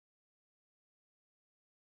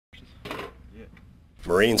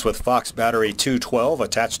Marines with Fox Battery 212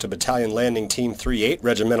 attached to Battalion Landing Team 38,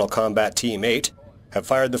 Regimental Combat Team 8, have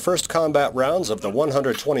fired the first combat rounds of the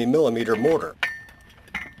 120mm mortar,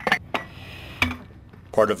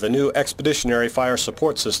 part of the new Expeditionary Fire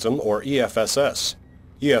Support System, or EFSS.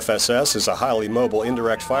 EFSS is a highly mobile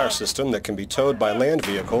indirect fire system that can be towed by land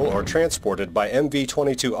vehicle or transported by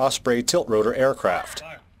MV-22 Osprey tilt-rotor aircraft.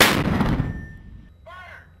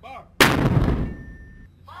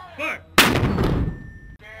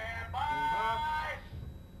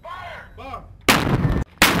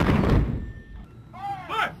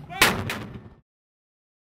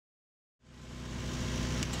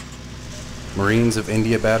 Marines of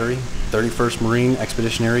India Battery, 31st Marine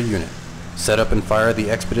Expeditionary Unit. Set up and fire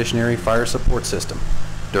the Expeditionary Fire Support System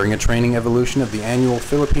during a training evolution of the annual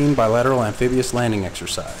Philippine Bilateral Amphibious Landing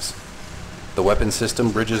Exercise. The weapon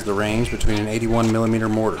system bridges the range between an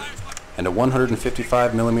 81mm mortar and a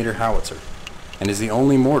 155mm howitzer, and is the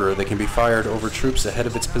only mortar that can be fired over troops ahead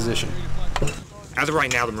of its position. As of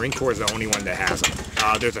right now, the Marine Corps is the only one that has them.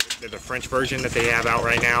 There's a French version that they have out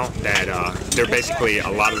right now that they're basically a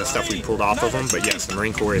lot of the stuff we pulled off of them, but yes, the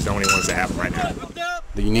Marine Corps is the only ones that have them right now.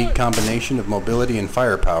 The unique combination of mobility and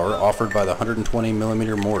firepower offered by the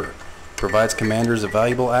 120mm mortar provides commanders a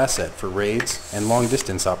valuable asset for raids and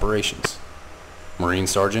long-distance operations. Marine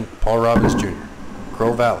Sergeant Paul Robbins, Jr.,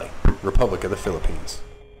 Crow Valley, Republic of the Philippines.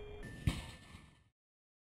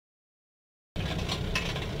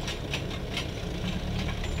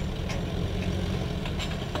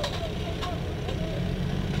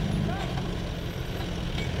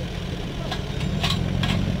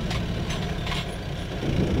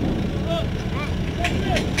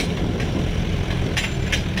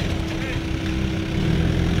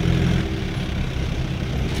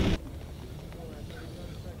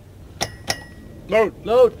 Load!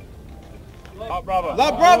 Load! Hot Bravo!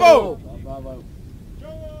 Loud Bravo! Bravo!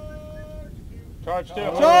 Charge 2!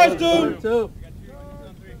 Charge 2!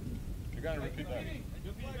 You're going to repeat that.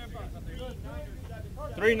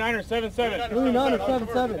 3977!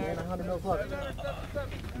 3977 and 100 mil flux.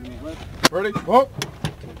 Ready? Whoa!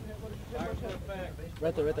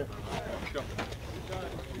 Right there, right there.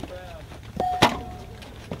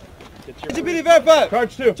 HPD verify!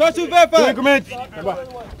 Charge 2! Charge 2 verify! Increment! 1,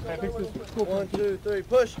 2, 3,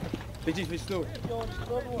 push! 1,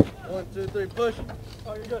 2, 3, push!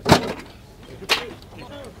 Oh, you're good.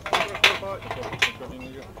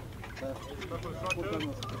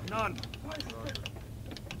 None.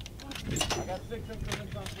 I got 6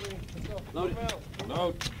 instruments on 3. Let's go. Load it.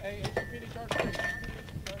 Load. Hey, HPD charge 3.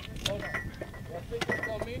 Hold on. Got 6 instruments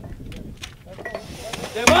on me.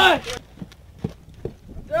 Stand by!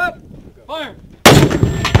 Step! Fire!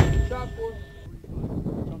 Shot 4.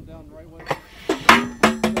 Come down the right way.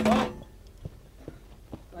 Stand by.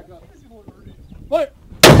 Back up. Fire!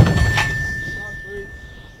 Shot 3.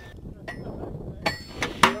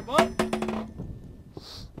 Stand by.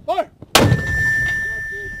 Fire!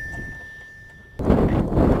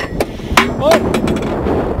 Fire!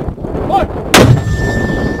 Fire!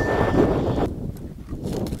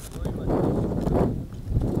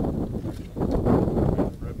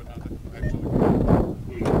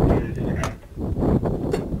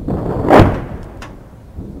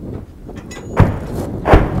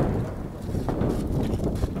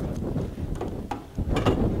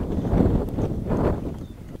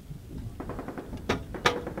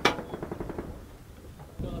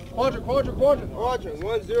 Quadrant. Roger.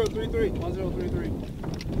 1033. 1033.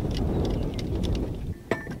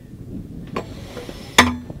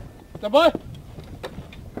 Stand by.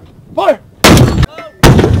 Fire!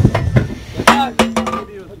 Fire!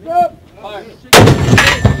 Fire!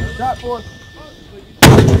 Shot 4.